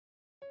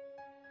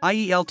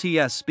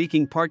Ielts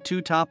speaking part 2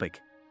 topic.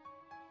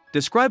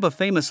 Describe a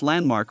famous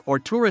landmark or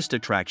tourist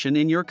attraction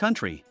in your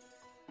country.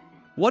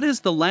 What is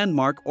the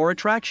landmark or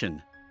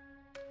attraction?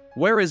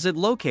 Where is it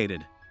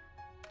located?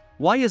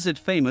 Why is it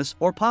famous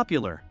or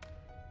popular?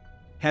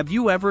 Have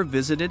you ever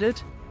visited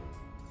it?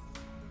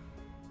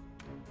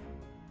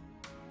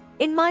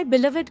 In my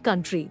beloved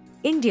country,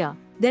 India,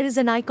 there is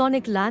an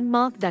iconic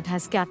landmark that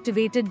has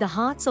captivated the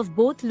hearts of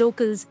both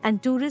locals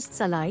and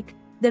tourists alike,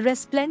 the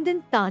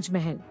resplendent Taj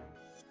Mahal.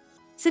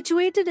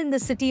 Situated in the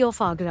city of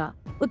Agra,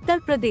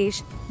 Uttar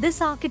Pradesh,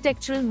 this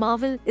architectural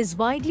marvel is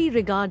widely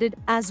regarded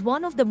as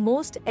one of the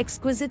most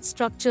exquisite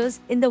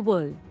structures in the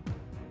world.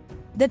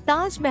 The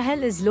Taj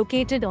Mahal is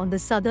located on the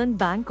southern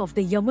bank of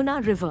the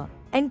Yamuna River,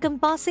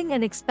 encompassing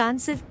an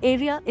expansive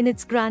area in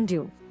its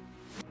grandeur.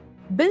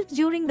 Built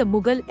during the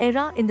Mughal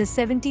era in the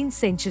 17th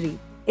century,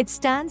 it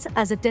stands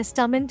as a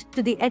testament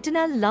to the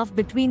eternal love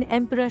between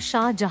Emperor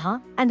Shah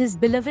Jahan and his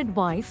beloved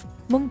wife,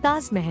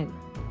 Mumtaz Mahal.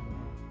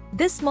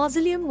 This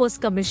mausoleum was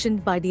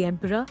commissioned by the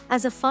emperor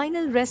as a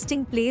final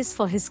resting place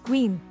for his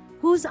queen,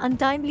 whose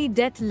untimely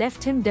death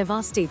left him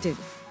devastated.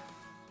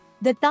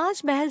 The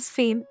Taj Mahal's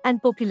fame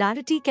and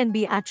popularity can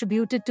be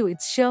attributed to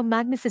its sheer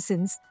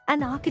magnificence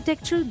and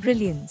architectural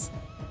brilliance.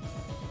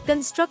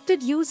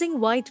 Constructed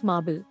using white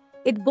marble,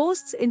 it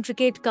boasts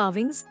intricate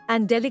carvings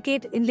and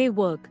delicate inlay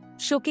work,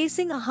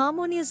 showcasing a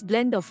harmonious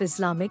blend of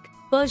Islamic,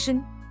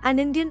 Persian,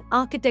 and Indian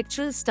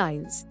architectural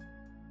styles.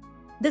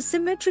 The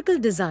symmetrical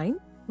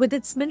design, with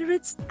its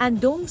minarets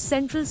and domed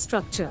central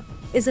structure,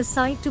 is a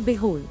sight to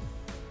behold.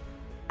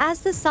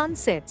 As the sun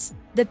sets,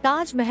 the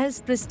Taj Mahal's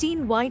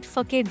pristine white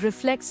facade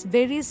reflects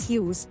various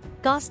hues,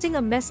 casting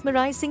a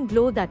mesmerizing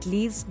glow that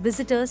leaves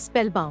visitors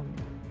spellbound.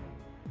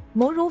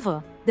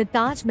 Moreover, the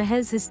Taj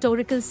Mahal's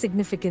historical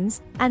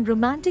significance and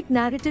romantic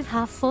narrative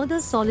have further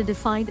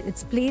solidified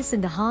its place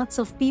in the hearts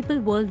of people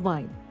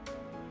worldwide.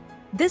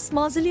 This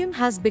mausoleum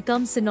has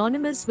become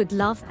synonymous with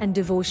love and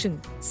devotion,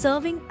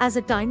 serving as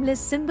a timeless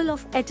symbol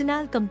of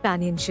eternal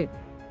companionship.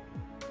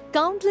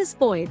 Countless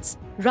poets,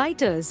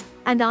 writers,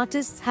 and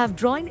artists have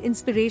drawn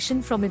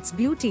inspiration from its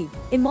beauty,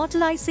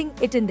 immortalizing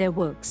it in their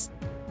works.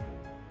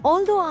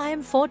 Although I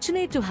am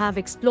fortunate to have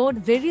explored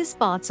various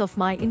parts of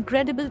my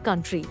incredible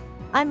country,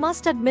 I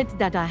must admit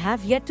that I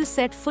have yet to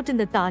set foot in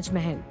the Taj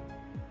Mahal.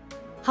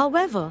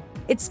 However,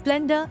 its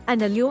splendor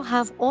and allure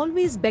have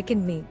always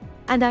beckoned me,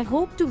 and I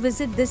hope to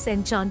visit this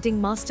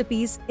enchanting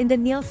masterpiece in the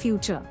near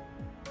future.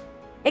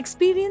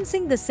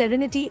 Experiencing the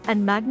serenity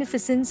and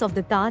magnificence of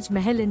the Taj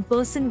Mahal in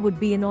person would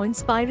be an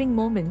awe-inspiring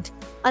moment,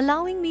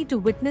 allowing me to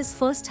witness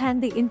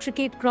firsthand the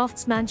intricate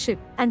craftsmanship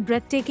and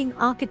breathtaking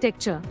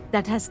architecture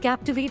that has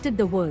captivated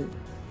the world.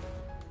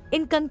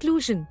 In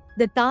conclusion,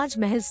 the Taj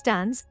Mahal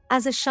stands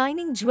as a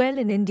shining jewel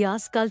in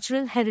India's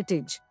cultural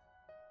heritage.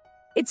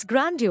 Its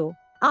grandeur,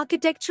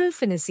 architectural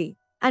finesse,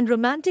 and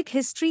romantic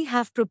history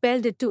have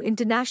propelled it to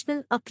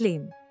international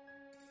acclaim.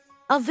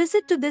 A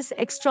visit to this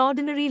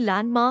extraordinary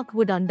landmark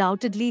would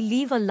undoubtedly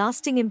leave a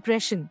lasting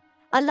impression,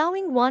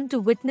 allowing one to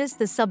witness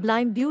the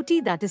sublime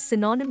beauty that is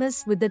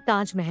synonymous with the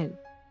Taj Mahal.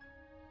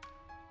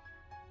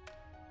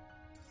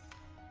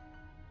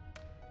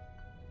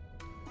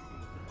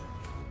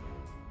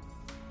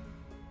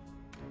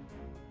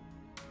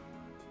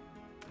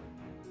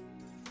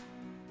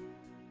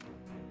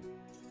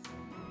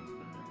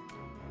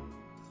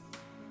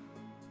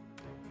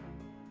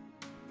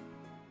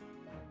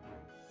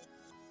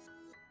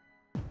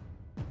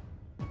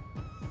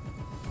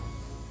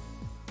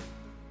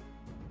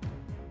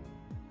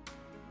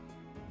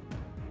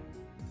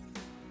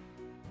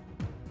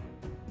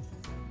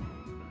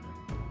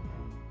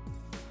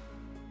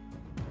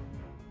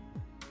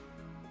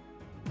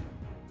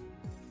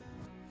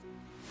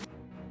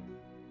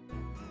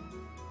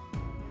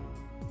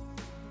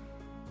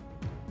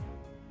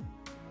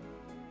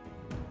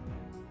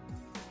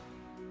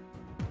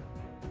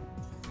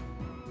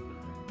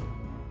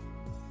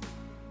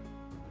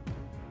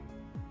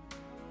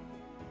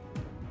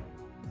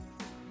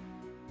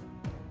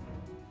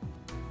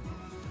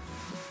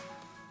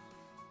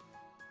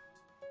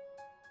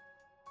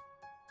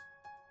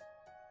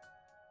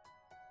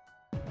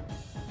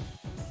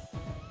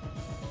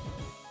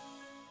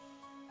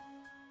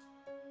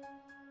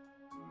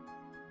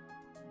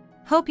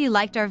 Hope you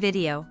liked our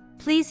video.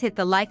 Please hit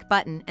the like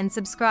button and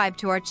subscribe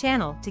to our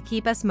channel to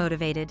keep us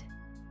motivated.